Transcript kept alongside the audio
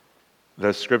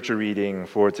The scripture reading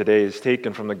for today is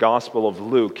taken from the Gospel of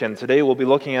Luke, and today we'll be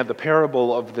looking at the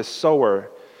parable of the sower,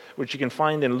 which you can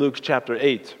find in Luke chapter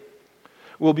 8.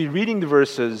 We'll be reading the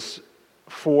verses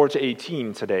 4 to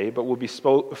 18 today, but we'll be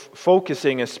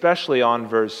focusing especially on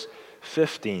verse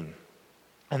 15.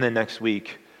 And then next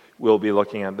week, we'll be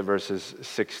looking at the verses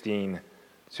 16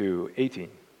 to 18.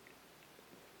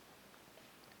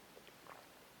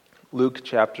 Luke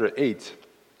chapter 8,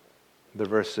 the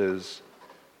verses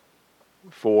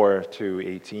 4 to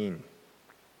 18.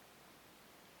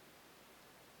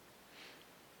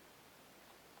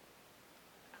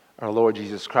 Our Lord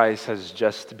Jesus Christ has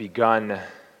just begun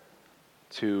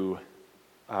this new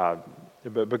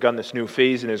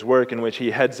phase in his work in which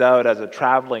he heads out as a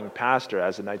traveling pastor,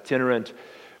 as an itinerant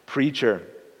preacher.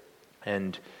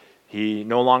 And he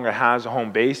no longer has a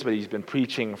home base, but he's been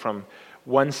preaching from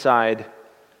one side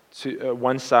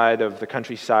of the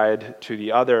countryside to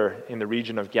the other in the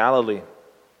region of Galilee.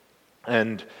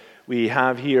 And we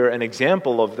have here an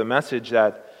example of the message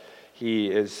that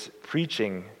he is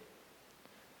preaching.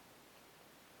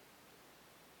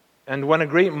 And when a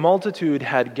great multitude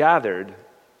had gathered,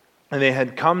 and they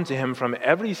had come to him from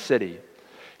every city,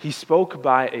 he spoke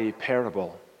by a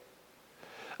parable.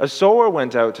 A sower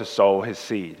went out to sow his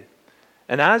seed,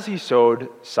 and as he sowed,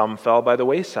 some fell by the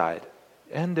wayside,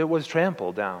 and it was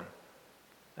trampled down,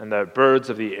 and the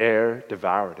birds of the air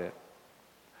devoured it.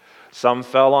 Some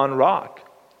fell on rock,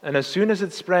 and as soon as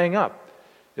it sprang up,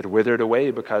 it withered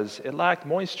away because it lacked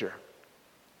moisture.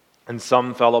 And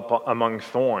some fell among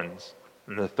thorns,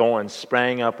 and the thorns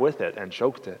sprang up with it and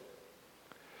choked it.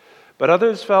 But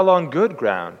others fell on good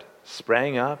ground,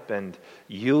 sprang up, and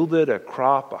yielded a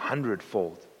crop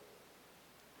 100-fold.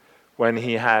 When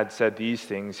he had said these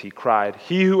things, he cried,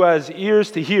 "He who has ears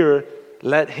to hear,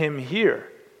 let him hear."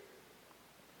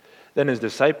 Then his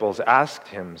disciples asked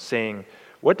him, saying,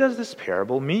 "What does this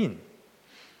parable mean?"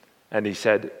 And he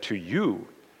said, "To you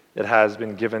it has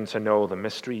been given to know the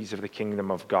mysteries of the kingdom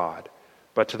of God,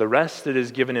 but to the rest it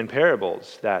is given in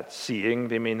parables, that seeing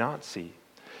they may not see,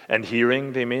 and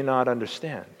hearing they may not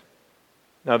understand.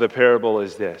 Now the parable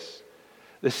is this: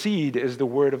 the seed is the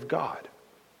word of God,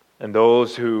 and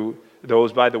those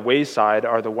by the wayside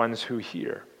are the ones who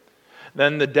hear.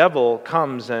 Then the devil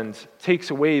comes and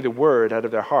takes away the word out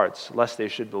of their hearts, lest they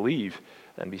should believe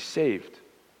and be saved.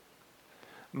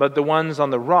 But the ones on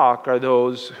the rock are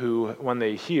those who, when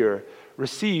they hear,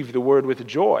 receive the word with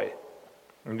joy.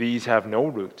 And these have no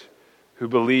root, who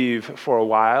believe for a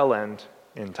while and,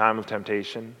 in time of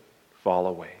temptation, fall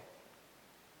away.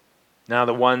 Now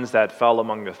the ones that fell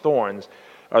among the thorns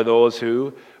are those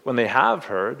who, when they have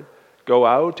heard, go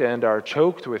out and are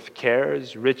choked with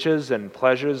cares, riches, and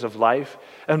pleasures of life,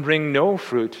 and bring no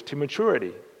fruit to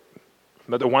maturity.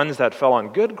 But the ones that fell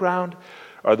on good ground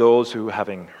are those who,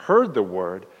 having heard the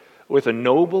word, with a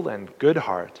noble and good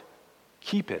heart,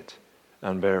 keep it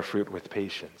and bear fruit with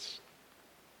patience.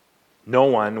 No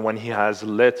one, when he has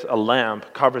lit a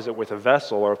lamp, covers it with a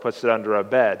vessel or puts it under a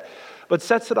bed, but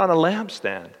sets it on a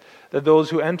lampstand, that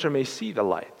those who enter may see the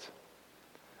light.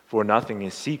 For nothing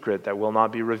is secret that will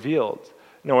not be revealed,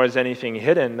 nor is anything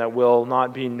hidden that will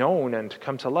not be known and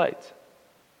come to light.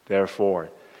 Therefore,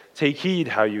 take heed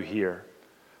how you hear,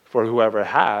 for whoever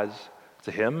has,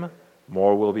 to him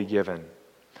more will be given,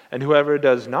 and whoever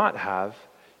does not have,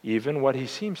 even what he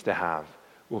seems to have,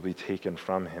 will be taken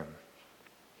from him."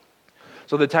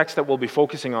 So the text that we'll be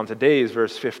focusing on today is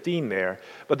verse 15 there.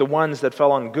 But the ones that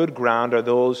fell on good ground are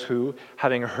those who,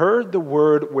 having heard the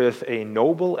word with a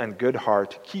noble and good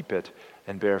heart, keep it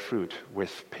and bear fruit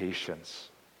with patience.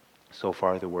 So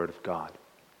far, the word of God.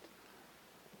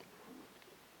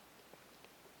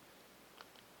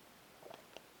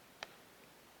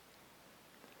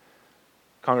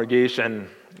 Congregation,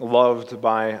 loved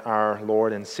by our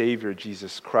Lord and Savior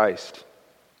Jesus Christ,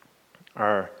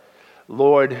 our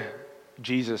Lord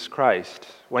Jesus Christ,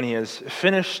 when he has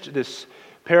finished this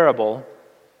parable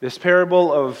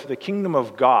of the kingdom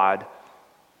of God,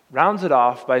 rounds it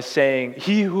off by saying,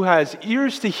 "He who has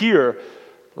ears to hear,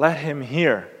 let him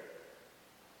hear."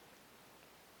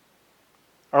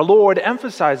 Our Lord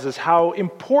emphasizes how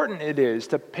important it is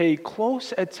to pay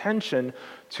close attention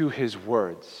to his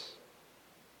words.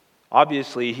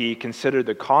 Obviously, he considered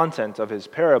the content of his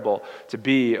parable to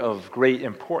be of great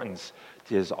importance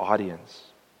to his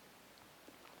audience.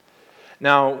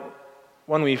 Now,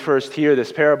 when we first hear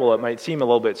this parable, it might seem a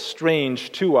little bit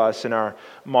strange to us in our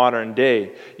modern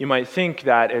day. You might think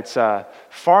that it's a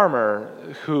farmer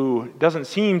who doesn't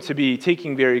seem to be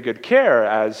taking very good care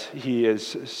as he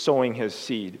is sowing his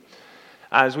seed.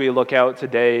 As we look out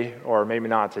today, or maybe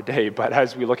not today, but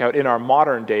as we look out in our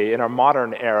modern day, in our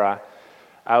modern era,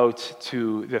 out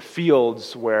to the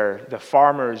fields where the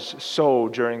farmers sow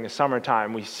during the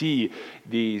summertime, we see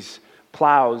these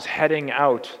plows heading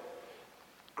out,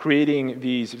 creating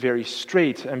these very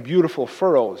straight and beautiful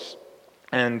furrows.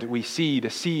 And we see the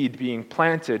seed being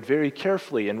planted very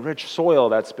carefully in rich soil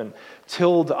that's been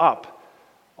tilled up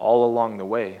all along the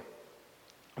way.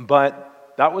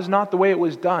 But that was not the way it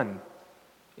was done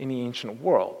in the ancient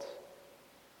world.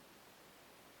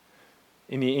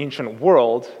 In the ancient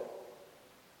world,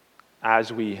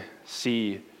 as we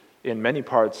see in many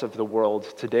parts of the world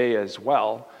today as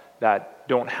well that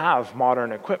don't have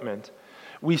modern equipment,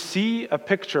 we see a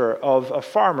picture of a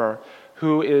farmer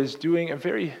who is doing a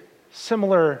very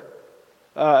similar,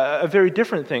 a very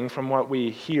different thing from what we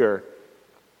hear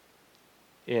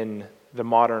in the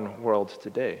modern world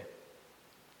today.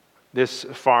 This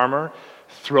farmer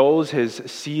throws his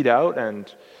seed out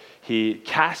and he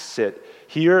casts it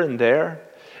here and there.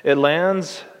 It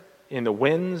lands in the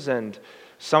winds, and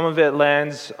some of it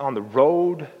lands on the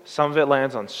road, some of it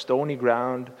lands on stony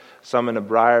ground, some in a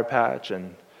briar patch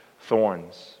and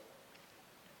thorns.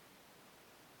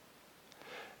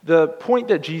 The point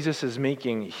that Jesus is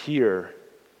making here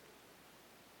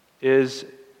is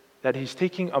that he's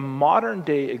taking a modern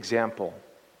day example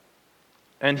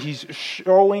and he's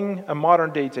showing a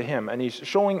modern day to him, and he's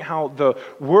showing how the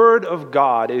Word of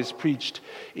God is preached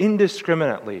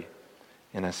indiscriminately,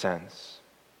 in a sense.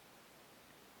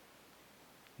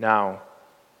 Now,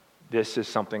 this is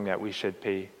something that we should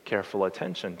pay careful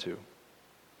attention to,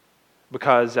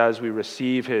 because as we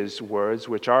receive his words,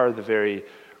 which are the very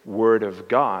Word of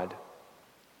God,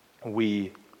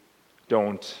 we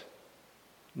don't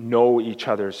know each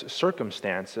other's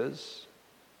circumstances.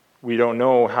 We don't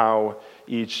know how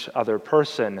each other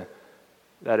person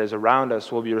that is around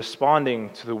us will be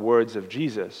responding to the words of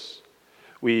Jesus.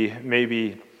 We may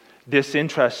be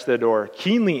disinterested or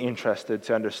keenly interested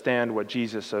to understand what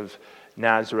Jesus of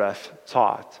Nazareth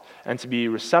taught and to be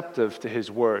receptive to his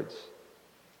words.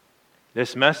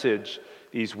 This message,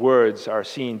 these words, are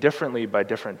seen differently by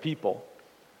different people.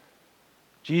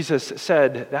 Jesus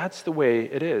said that's the way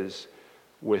it is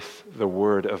with the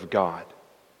Word of God.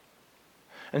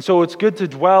 And so it's good to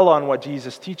dwell on what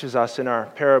Jesus teaches us in our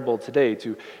parable today,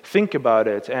 to think about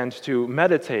it and to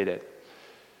meditate it.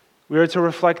 We are to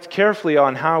reflect carefully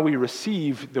on how we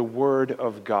receive the Word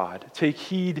of God. Take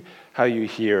heed how you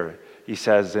hear, he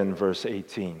says in verse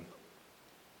 18.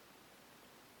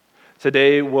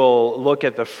 Today we'll look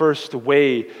at the first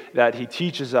way that he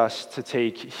teaches us to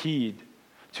take heed,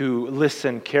 to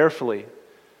listen carefully.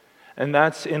 And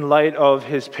that's in light of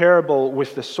his parable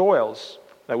with the soils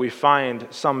that we find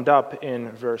summed up in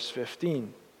verse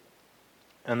 15.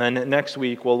 And then next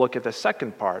week we'll look at the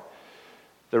second part,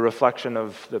 the reflection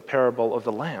of the parable of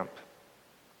the lamp.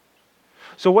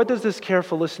 So what does this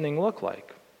careful listening look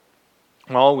like?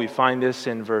 Well, we find this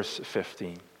in verse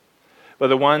 15. But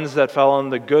the ones that fell on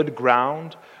the good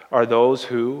ground are those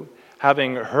who,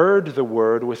 having heard the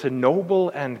word with a noble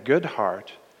and good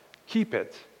heart, keep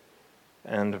it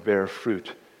and bear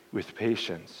fruit with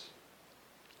patience.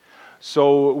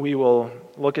 So we will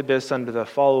look at this under the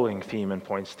following theme and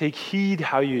points. Take heed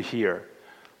how you hear.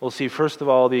 We'll see, first of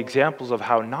all, the examples of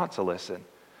how not to listen.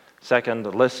 Second,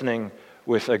 listening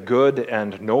with a good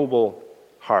and noble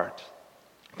heart.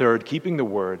 Third, keeping the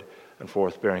word. And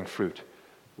fourth, bearing fruit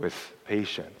with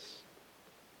patience.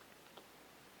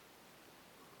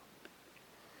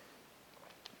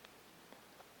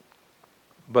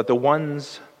 But the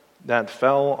ones that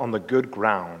fell on the good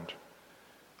ground,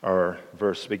 our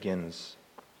verse begins.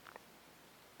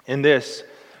 In this,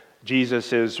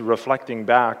 Jesus is reflecting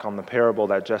back on the parable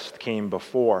that just came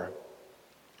before.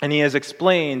 And he has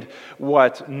explained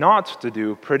what not to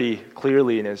do pretty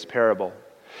clearly in his parable.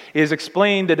 He has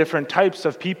explained the different types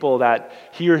of people that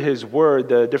hear his word,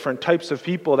 the different types of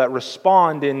people that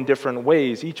respond in different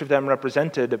ways, each of them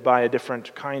represented by a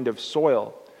different kind of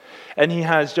soil. And he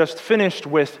has just finished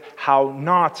with how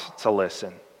not to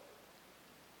listen.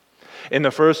 In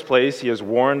the first place, he has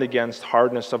warned against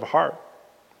hardness of heart,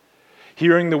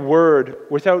 hearing the word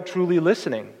without truly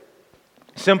listening,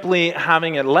 simply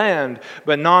having it land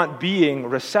but not being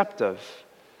receptive,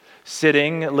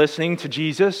 sitting, listening to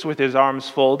Jesus with his arms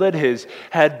folded, his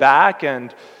head back,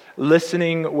 and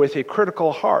listening with a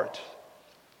critical heart,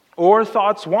 or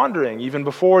thoughts wandering even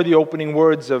before the opening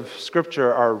words of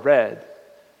Scripture are read.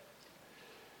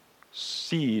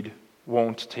 Seed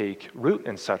won't take root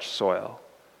in such soil.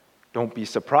 Don't be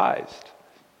surprised.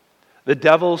 The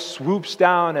devil swoops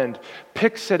down and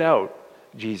picks it out,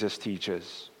 Jesus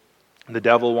teaches. The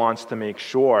devil wants to make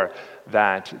sure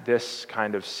that this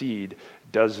kind of seed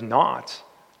does not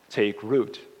take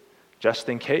root, just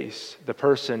in case the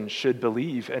person should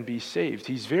believe and be saved.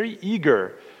 He's very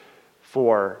eager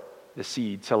for the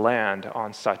seed to land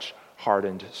on such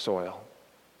hardened soil.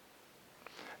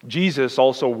 Jesus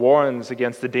also warns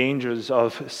against the dangers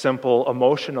of simple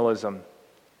emotionalism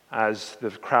as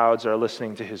the crowds are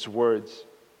listening to his words.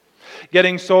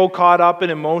 Getting so caught up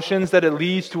in emotions that it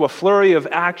leads to a flurry of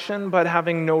action but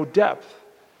having no depth.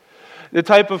 The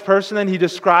type of person that he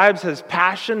describes has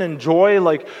passion and joy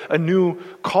like a new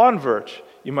convert,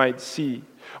 you might see.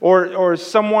 Or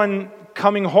someone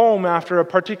coming home after a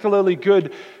particularly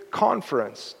good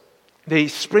conference. They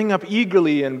spring up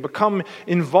eagerly and become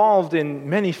involved in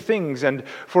many things, and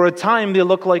for a time they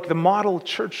look like the model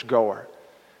churchgoer.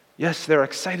 Yes, they're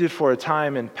excited for a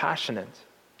time and passionate.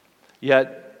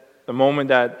 Yet, the moment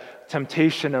that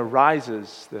temptation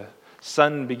arises, the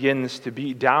sun begins to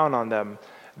beat down on them,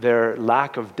 their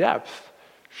lack of depth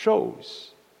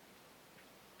shows.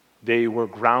 They were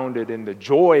grounded in the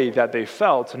joy that they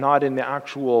felt, not in the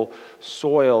actual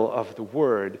soil of the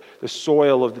Word, the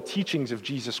soil of the teachings of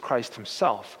Jesus Christ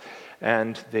himself,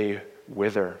 and they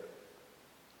wither.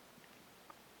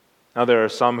 Now, there are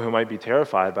some who might be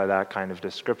terrified by that kind of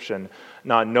description,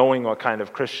 not knowing what kind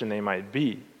of Christian they might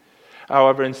be.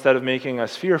 However, instead of making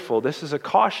us fearful, this is a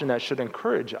caution that should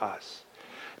encourage us.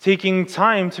 Taking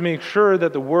time to make sure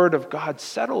that the Word of God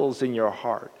settles in your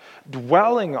heart,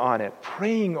 dwelling on it,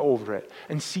 praying over it,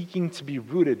 and seeking to be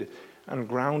rooted and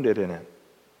grounded in it.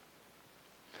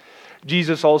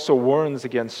 Jesus also warns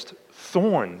against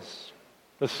thorns,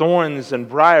 the thorns and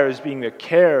briars being the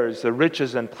cares, the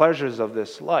riches and pleasures of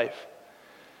this life.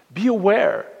 Be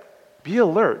aware, be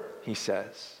alert, he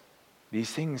says. These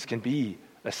things can be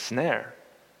a snare.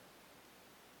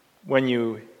 When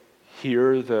you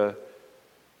hear the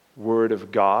Word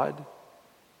of God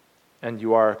and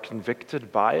you are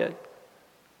convicted by it,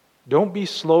 don't be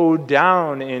slowed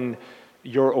down in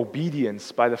your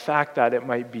obedience by the fact that it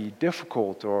might be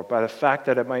difficult, or by the fact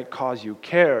that it might cause you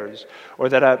cares, or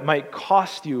that it might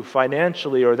cost you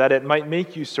financially, or that it might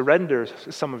make you surrender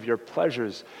some of your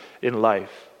pleasures in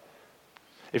life.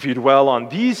 If you dwell on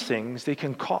these things, they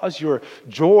can cause your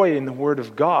joy in the Word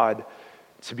of God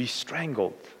to be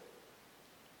strangled.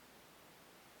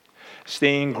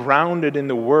 Staying grounded in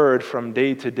the Word from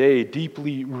day to day,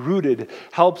 deeply rooted,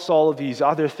 helps all of these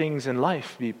other things in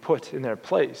life be put in their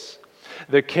place.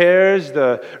 The cares,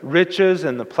 the riches,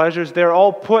 and the pleasures, they're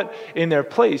all put in their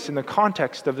place in the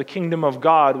context of the kingdom of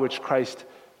God which Christ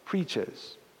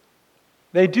preaches.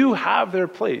 They do have their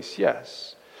place,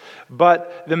 yes.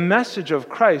 But the message of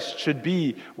Christ should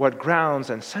be what grounds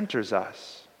and centers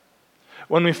us.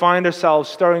 When we find ourselves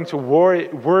starting to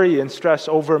worry and stress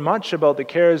over much about the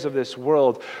cares of this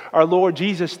world, our Lord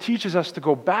Jesus teaches us to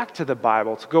go back to the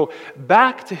Bible, to go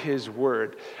back to His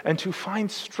Word, and to find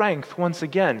strength once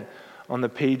again on the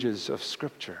pages of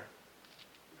Scripture.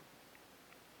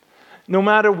 No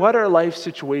matter what our life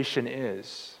situation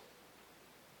is,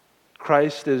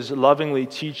 Christ is lovingly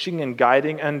teaching and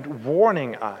guiding and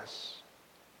warning us.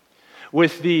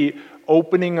 With the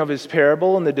opening of his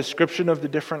parable and the description of the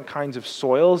different kinds of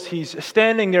soils, he's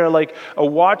standing there like a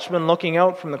watchman looking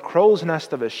out from the crow's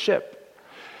nest of a ship.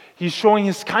 He's showing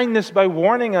his kindness by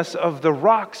warning us of the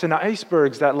rocks and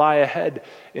icebergs that lie ahead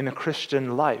in the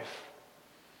Christian life.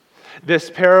 This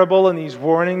parable and these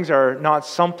warnings are not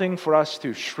something for us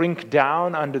to shrink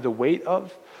down under the weight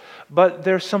of, but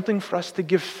they're something for us to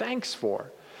give thanks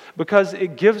for, because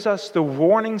it gives us the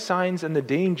warning signs and the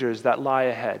dangers that lie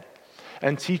ahead,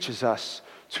 and teaches us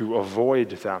to avoid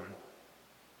them.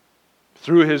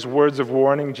 Through his words of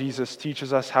warning, Jesus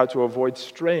teaches us how to avoid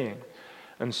straying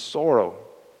and sorrow.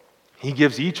 He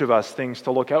gives each of us things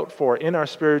to look out for in our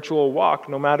spiritual walk,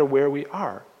 no matter where we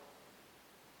are.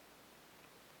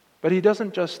 But he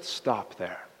doesn't just stop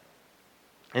there.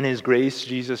 In his grace,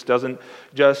 Jesus doesn't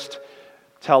just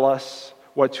tell us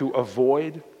what to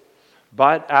avoid,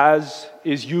 but as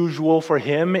is usual for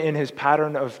him in his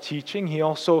pattern of teaching, he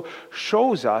also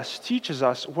teaches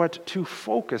us what to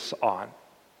focus on.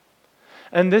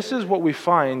 And this is what we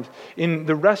find in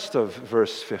the rest of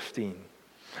verse 15.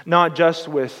 Not just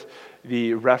with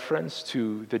the reference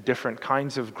to the different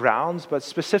kinds of grounds, but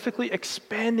specifically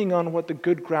expanding on what the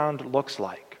good ground looks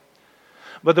like.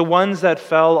 But the ones that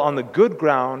fell on the good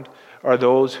ground are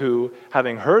those who,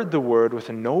 having heard the word with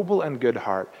a noble and good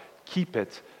heart, keep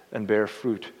it and bear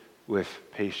fruit with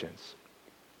patience.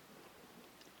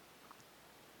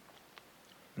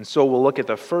 And so we'll look at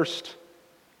the first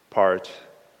part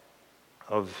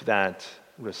of that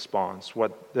response,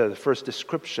 what the first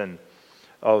description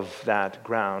of that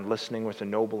ground, listening with a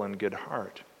noble and good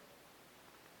heart.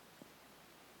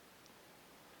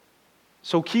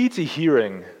 So key to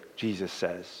hearing Jesus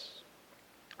says,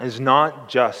 is not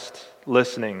just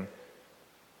listening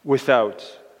without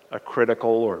a critical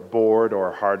or bored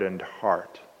or hardened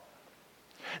heart.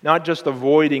 Not just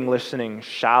avoiding listening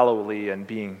shallowly and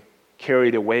being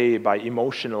carried away by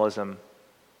emotionalism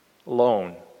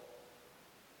alone.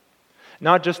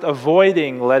 Not just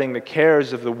avoiding letting the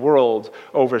cares of the world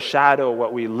overshadow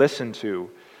what we listen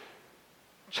to,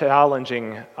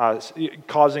 challenging us,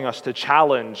 causing us to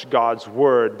challenge God's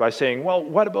word by saying, well,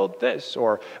 what about this?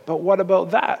 But what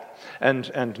about that?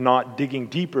 And not digging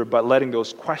deeper, but letting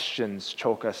those questions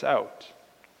choke us out.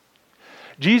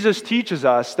 Jesus teaches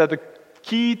us that the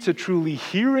key to truly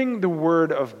hearing the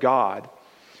word of God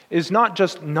is not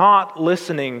just not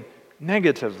listening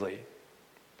negatively,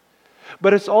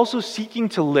 but it's also seeking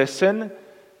to listen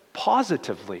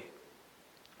positively.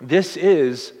 This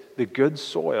is the good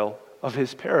soil of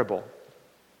his parable.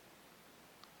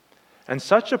 And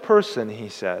such a person, he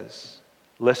says,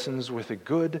 listens with a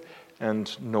good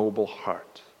and noble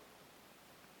heart.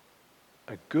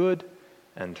 A good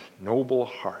and noble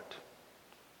heart.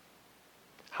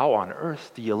 How on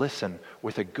earth do you listen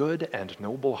with a good and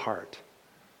noble heart?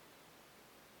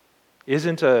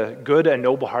 Isn't a good and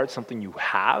noble heart something you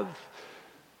have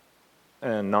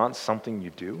and not something you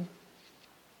do?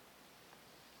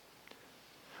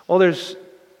 Well, there's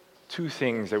two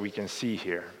things that we can see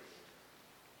here.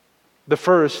 The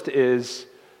first is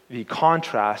the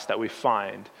contrast that we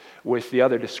find with the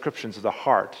other descriptions of the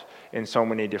heart in so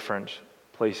many different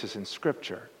places in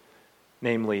Scripture,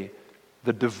 namely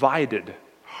the divided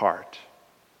heart.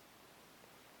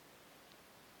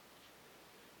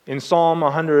 In Psalm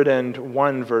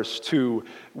 101, verse 2,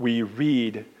 we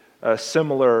read a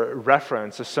similar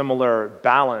reference, a similar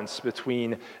balance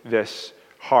between this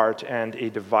heart and a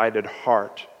divided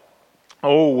heart.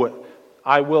 Oh,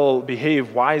 I will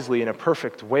behave wisely in a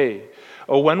perfect way.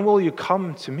 Oh, when will you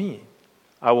come to me?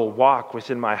 I will walk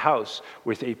within my house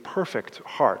with a perfect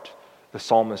heart, the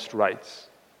psalmist writes.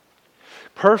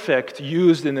 Perfect,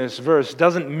 used in this verse,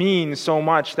 doesn't mean so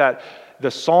much that the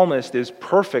psalmist is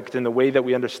perfect in the way that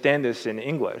we understand this in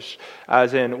English,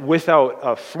 as in without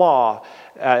a flaw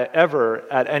ever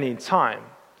at any time.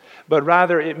 But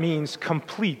rather it means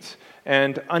complete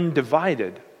and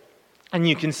undivided. And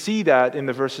you can see that in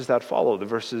the verses that follow, the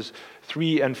verses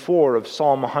 3 and 4 of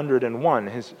Psalm 101,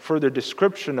 his further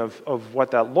description of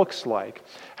what that looks like,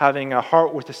 having a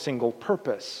heart with a single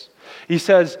purpose. He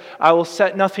says, I will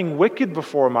set nothing wicked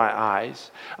before my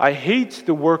eyes. I hate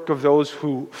the work of those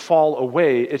who fall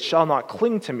away. It shall not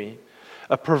cling to me.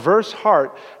 A perverse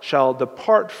heart shall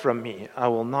depart from me. I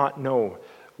will not know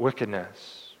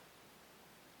wickedness.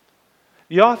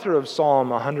 The author of Psalm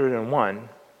 101,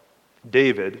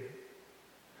 David,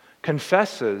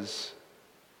 confesses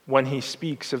when he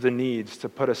speaks of the needs to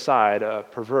put aside a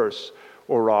perverse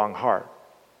or wrong heart.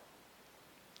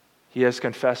 He has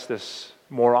confessed this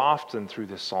more often through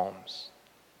the Psalms.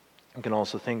 You can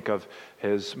also think of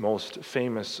his most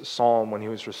famous psalm when he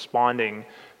was responding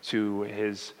to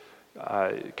his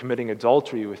committing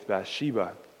adultery with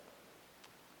Bathsheba.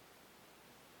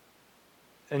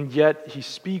 And yet he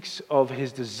speaks of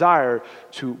his desire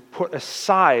to put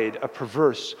aside a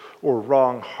perverse or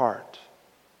wrong heart.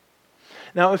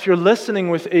 Now, if you're listening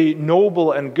with a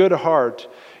noble and good heart,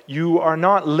 you are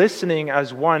not listening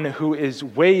as one who is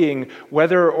weighing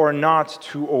whether or not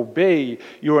to obey.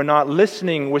 You are not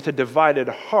listening with a divided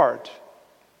heart.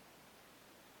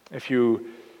 If you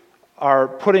are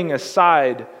putting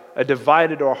aside a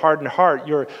divided or hardened heart,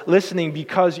 you're listening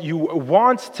because you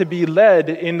want to be led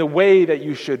in the way that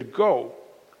you should go.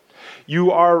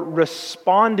 You are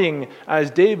responding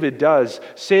as David does,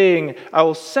 saying, I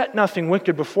will set nothing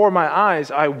wicked before my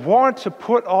eyes. I want to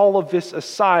put all of this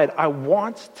aside. I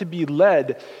want to be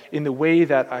led in the way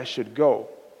that I should go.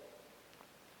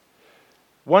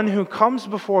 One who comes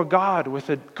before God with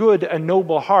a good and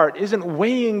noble heart isn't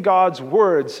weighing God's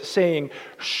words, saying,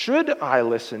 should I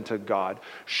listen to God?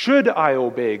 Should I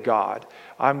obey God?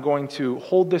 I'm going to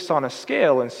hold this on a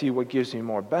scale and see what gives me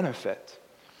more benefit.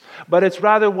 But it's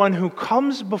rather one who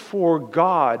comes before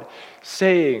God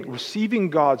saying, receiving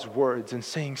God's words and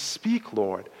saying, speak,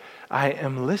 Lord, I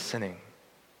am listening.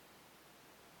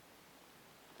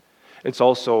 It's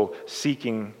also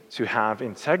seeking to have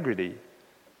integrity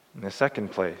in the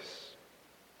second place.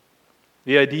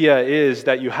 The idea is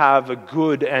that you have a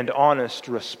good and honest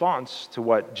response to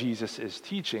what Jesus is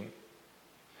teaching.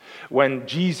 When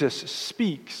Jesus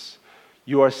speaks,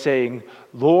 you are saying,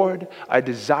 Lord, I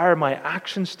desire my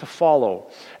actions to follow,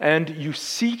 and you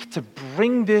seek to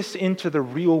bring this into the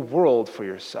real world for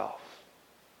yourself.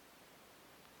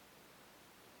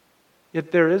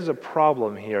 Yet there is a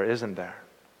problem here, isn't there?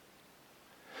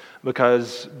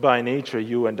 because by nature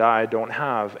you and I don't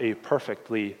have a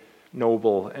perfectly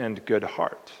noble and good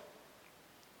heart.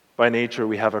 By nature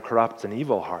we have a corrupt and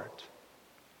evil heart.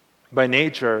 By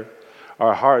nature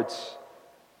our hearts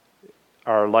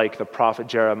are like the prophet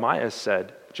Jeremiah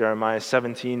said, Jeremiah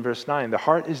 17 verse 9, the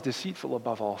heart is deceitful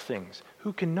above all things.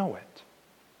 Who can know it?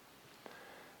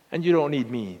 And you don't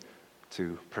need me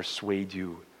to persuade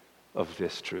you of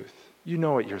this truth. You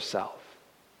know it yourself.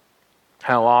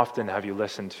 How often have you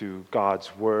listened to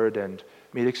God's word and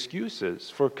made excuses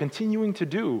for continuing to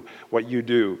do what you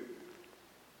do?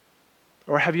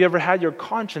 Or have you ever had your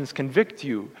conscience convict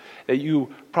you that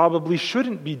you probably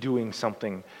shouldn't be doing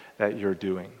something that you're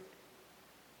doing?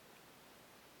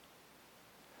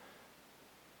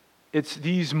 It's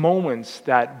these moments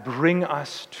that bring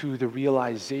us to the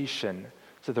realization,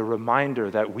 to the reminder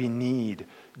that we need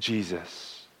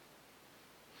Jesus.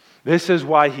 This is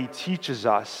why he teaches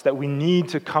us that we need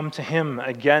to come to him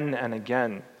again and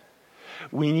again.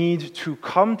 We need to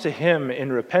come to him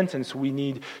in repentance. We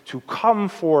need to come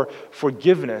for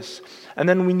forgiveness. And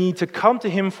then we need to come to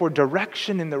him for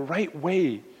direction in the right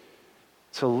way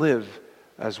to live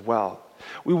as well.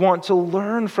 We want to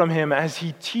learn from him as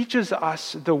he teaches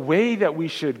us the way that we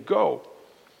should go.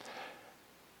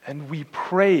 And we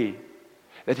pray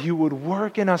that he would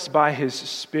work in us by his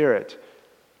Spirit,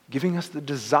 giving us the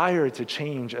desire to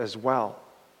change as well.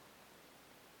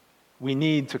 We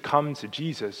need to come to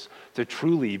Jesus to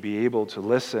truly be able to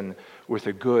listen with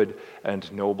a good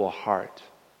and noble heart.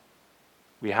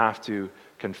 We have to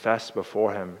confess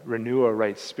before him, renew a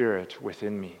right spirit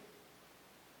within me.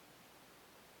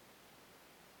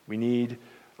 We need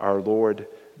our Lord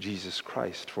Jesus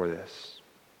Christ for this.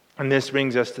 And this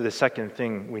brings us to the second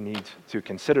thing we need to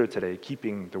consider today,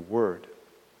 keeping the word.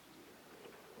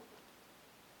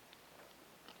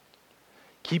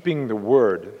 Keeping the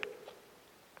word,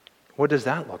 what does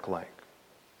that look like?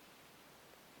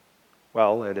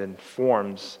 Well, it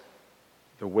informs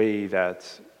the way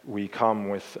that we come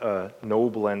with a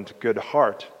noble and good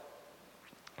heart.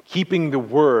 Keeping the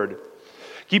word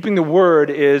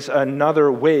is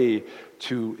another way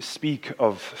to speak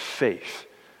of faith.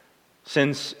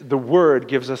 Since the word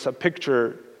gives us a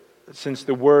picture, since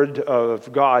the word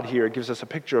of God here gives us a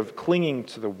picture of clinging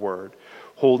to the word,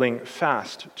 holding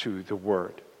fast to the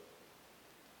word.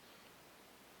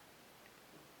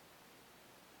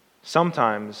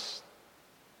 Sometimes,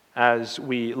 as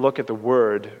we look at the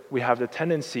word, we have the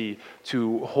tendency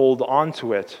to hold on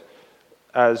to it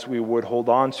as we would hold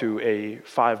on to a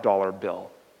 $5 bill.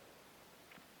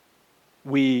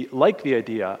 We like the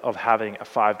idea of having a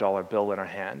 $5 bill in our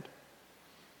hand.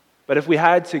 But if we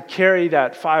had to carry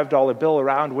that $5 bill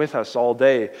around with us all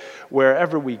day,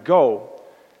 wherever we go,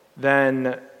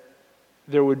 then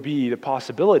there would be the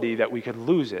possibility that we could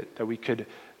lose it, that we could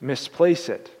misplace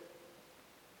it.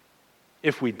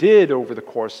 If we did over the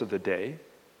course of the day,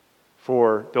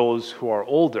 for those who are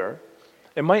older,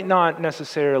 it might not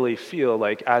necessarily feel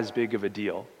like as big of a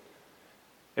deal.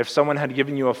 If someone had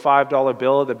given you a $5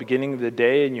 bill at the beginning of the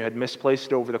day and you had misplaced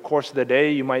it over the course of the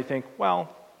day, you might think,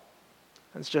 well,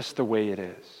 that's just the way it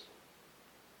is.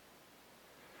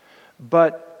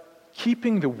 But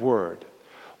keeping the word,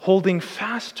 holding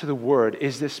fast to the word,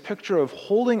 is this picture of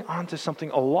holding on to something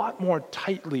a lot more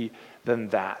tightly than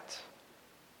that.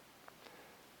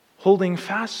 Holding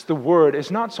fast the word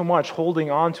is not so much holding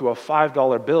on to a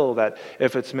 $5 bill that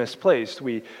if it's misplaced,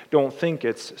 we don't think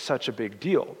it's such a big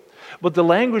deal. But the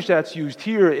language that's used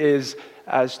here is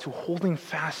as to holding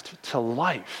fast to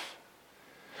life.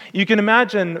 You can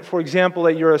imagine, for example,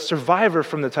 that you're a survivor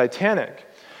from the Titanic,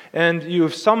 and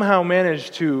you've somehow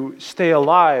managed to stay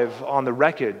alive on the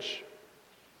wreckage.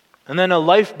 And then a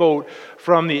lifeboat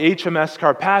from the HMS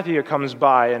Carpathia comes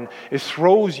by and it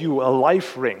throws you a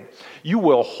life ring. You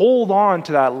will hold on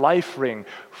to that life ring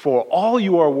for all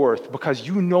you are worth because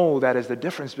you know that is the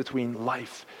difference between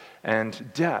life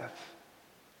and death.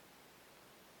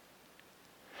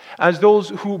 As those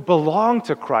who belong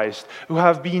to Christ, who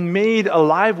have been made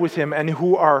alive with him and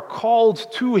who are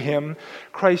called to him,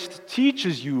 Christ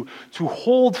teaches you to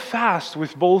hold fast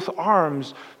with both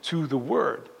arms to the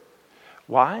word.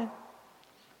 Why?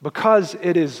 Because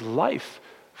it is life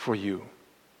for you.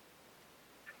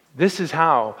 This is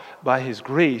how, by his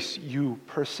grace, you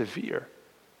persevere.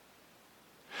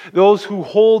 Those who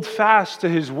hold fast to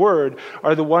his word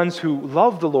are the ones who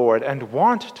love the Lord and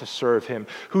want to serve him,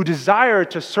 who desire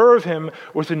to serve him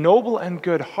with a noble and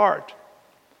good heart.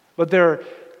 But they're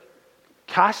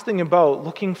casting about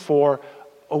looking for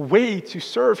a way to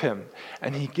serve him,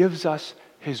 and he gives us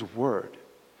his word.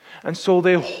 And so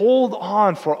they hold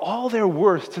on for all their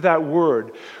worth to that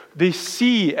word. They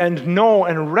see and know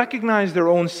and recognize their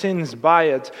own sins by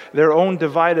it, their own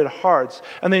divided hearts.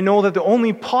 And they know that the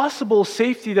only possible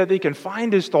safety that they can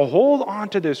find is to hold on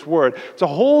to this word, to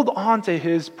hold on to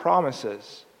his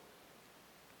promises.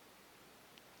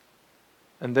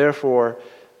 And therefore,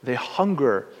 they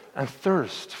hunger and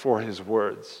thirst for his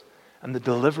words and the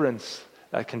deliverance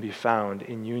that can be found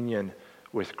in union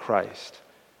with Christ.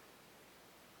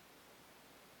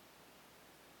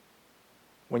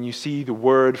 When you see the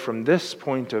word from this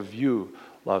point of view,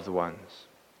 loved ones,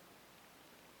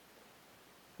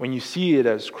 when you see it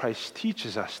as Christ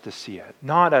teaches us to see it,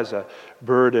 not as a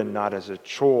burden, not as a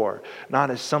chore, not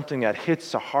as something that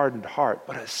hits a hardened heart,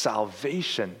 but as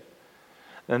salvation,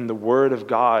 then the word of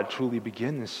God truly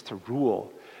begins to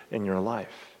rule in your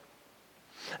life.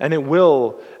 And it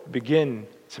will begin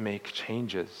to make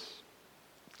changes.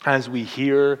 As we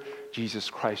hear Jesus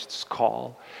Christ's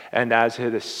call, and as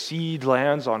the seed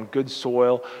lands on good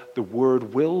soil, the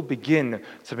word will begin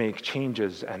to make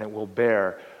changes and it will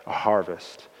bear a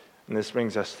harvest. And this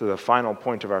brings us to the final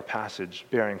point of our passage,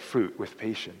 bearing fruit with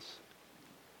patience.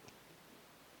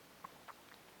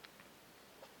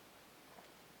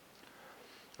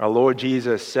 Our Lord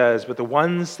Jesus says, "But the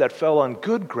ones that fell on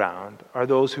good ground are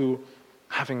those who,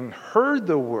 having heard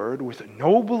the word with a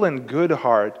noble and good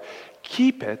heart,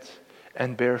 keep it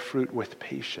and bear fruit with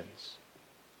patience."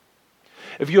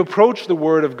 If you approach the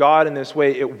word of God in this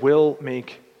way, it will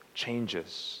make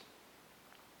changes.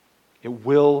 It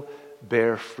will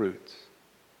bear fruit.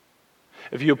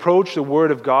 If you approach the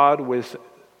word of God with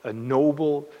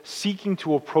seeking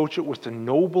to approach it with a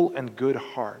noble and good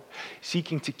heart,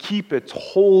 seeking to keep it, to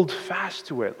hold fast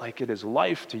to it like it is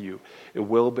life to you, it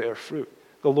will bear fruit.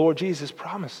 The Lord Jesus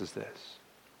promises this.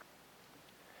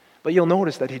 But you'll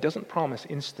notice that he doesn't promise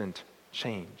instant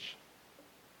change.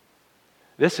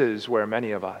 This is where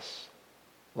many of us,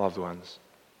 loved ones,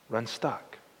 run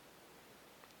stuck.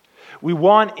 We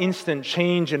want instant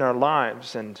change in our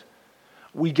lives, and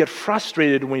we get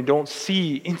frustrated when we don't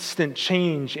see instant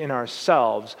change in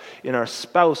ourselves, in our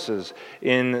spouses,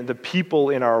 in the people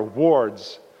in our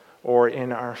wards, or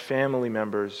in our family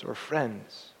members or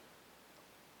friends.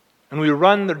 And we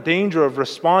run the danger of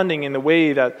responding in the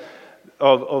way that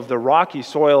of the rocky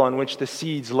soil on which the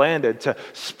seeds landed, to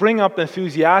spring up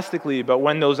enthusiastically, but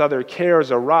when those other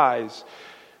cares arise,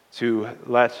 to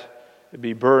let it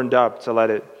be burned up, to let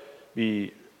it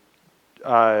be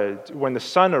when the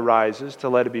sun arises, to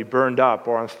let it be burned up,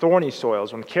 or on thorny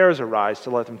soils, when cares arise,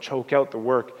 to let them choke out the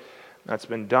work that's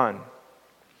been done.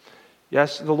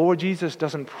 Yes, the Lord Jesus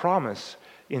doesn't promise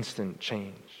instant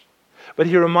change, but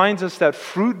he reminds us that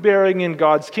fruit-bearing in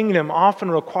God's kingdom often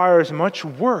requires much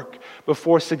work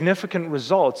before significant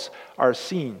results are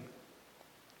seen.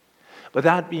 But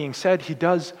that being said, he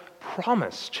does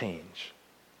promise change.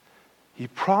 He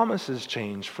promises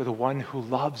change for the one who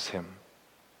loves him.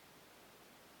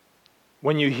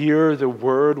 When you hear the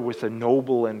word with a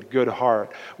noble and good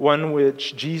heart, one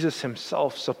which Jesus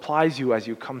himself supplies you as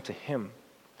you come to him,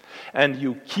 and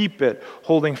you keep it,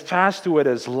 holding fast to it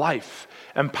as life,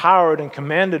 empowered and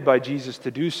commanded by Jesus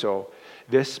to do so,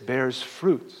 this bears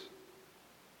fruit.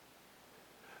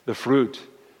 The fruit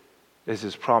is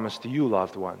his promise to you,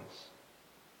 loved ones.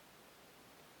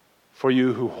 For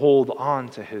you who hold on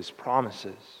to his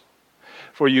promises,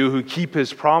 for you who keep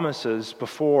his promises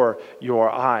before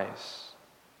your eyes.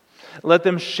 Let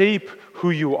them shape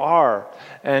who you are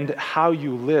and how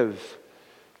you live.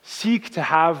 Seek to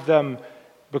have them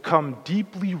become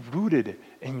deeply rooted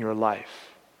in your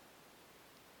life.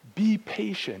 Be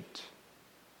patient.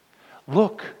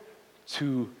 Look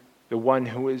to the one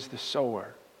who is the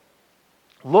sower.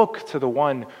 Look to the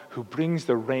one who brings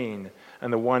the rain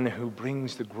and the one who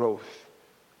brings the growth.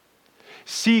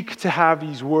 Seek to have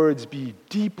these words be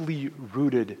deeply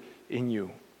rooted in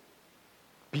you.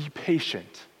 Be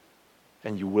patient,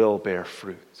 and you will bear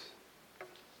fruit.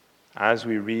 As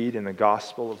we read in the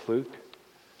Gospel of Luke,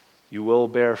 you will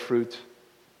bear fruit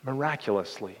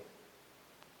miraculously.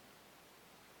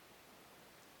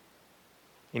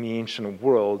 In the ancient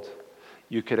world,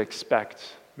 you could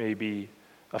expect maybe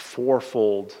a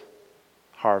 4-fold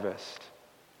harvest,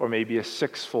 or maybe a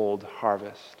 6-fold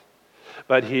harvest.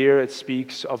 But here it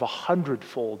speaks of a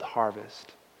 100-fold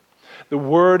harvest. The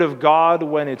Word of God,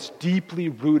 when it's deeply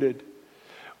rooted,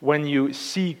 when you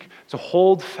seek to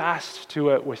hold fast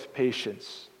to it with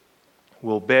patience,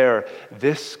 will bear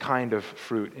this kind of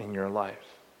fruit in your life.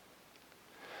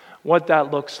 What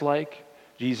that looks like,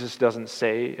 Jesus doesn't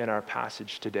say in our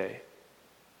passage today.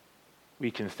 We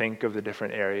can think of the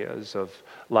different areas of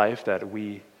life that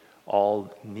we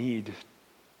all need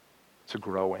to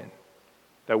grow in,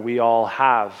 that we all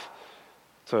have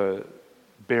to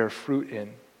bear fruit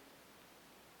in.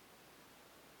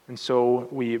 And so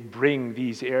we bring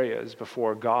these areas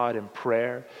before God in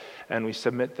prayer, and we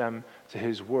submit them to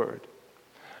His Word.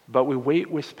 But we wait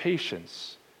with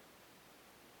patience.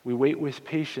 We wait with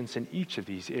patience in each of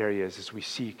these areas as we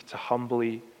seek to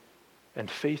humbly and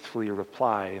faithfully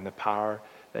reply in the power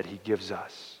that He gives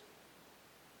us.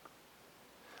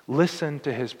 Listen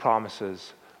to His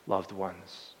promises, loved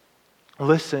ones.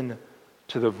 Listen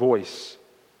to the voice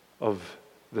of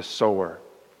the sower,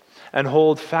 and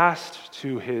hold fast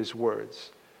to His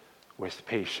words with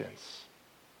patience,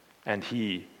 and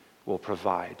He will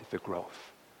provide the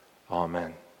growth.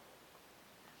 Amen.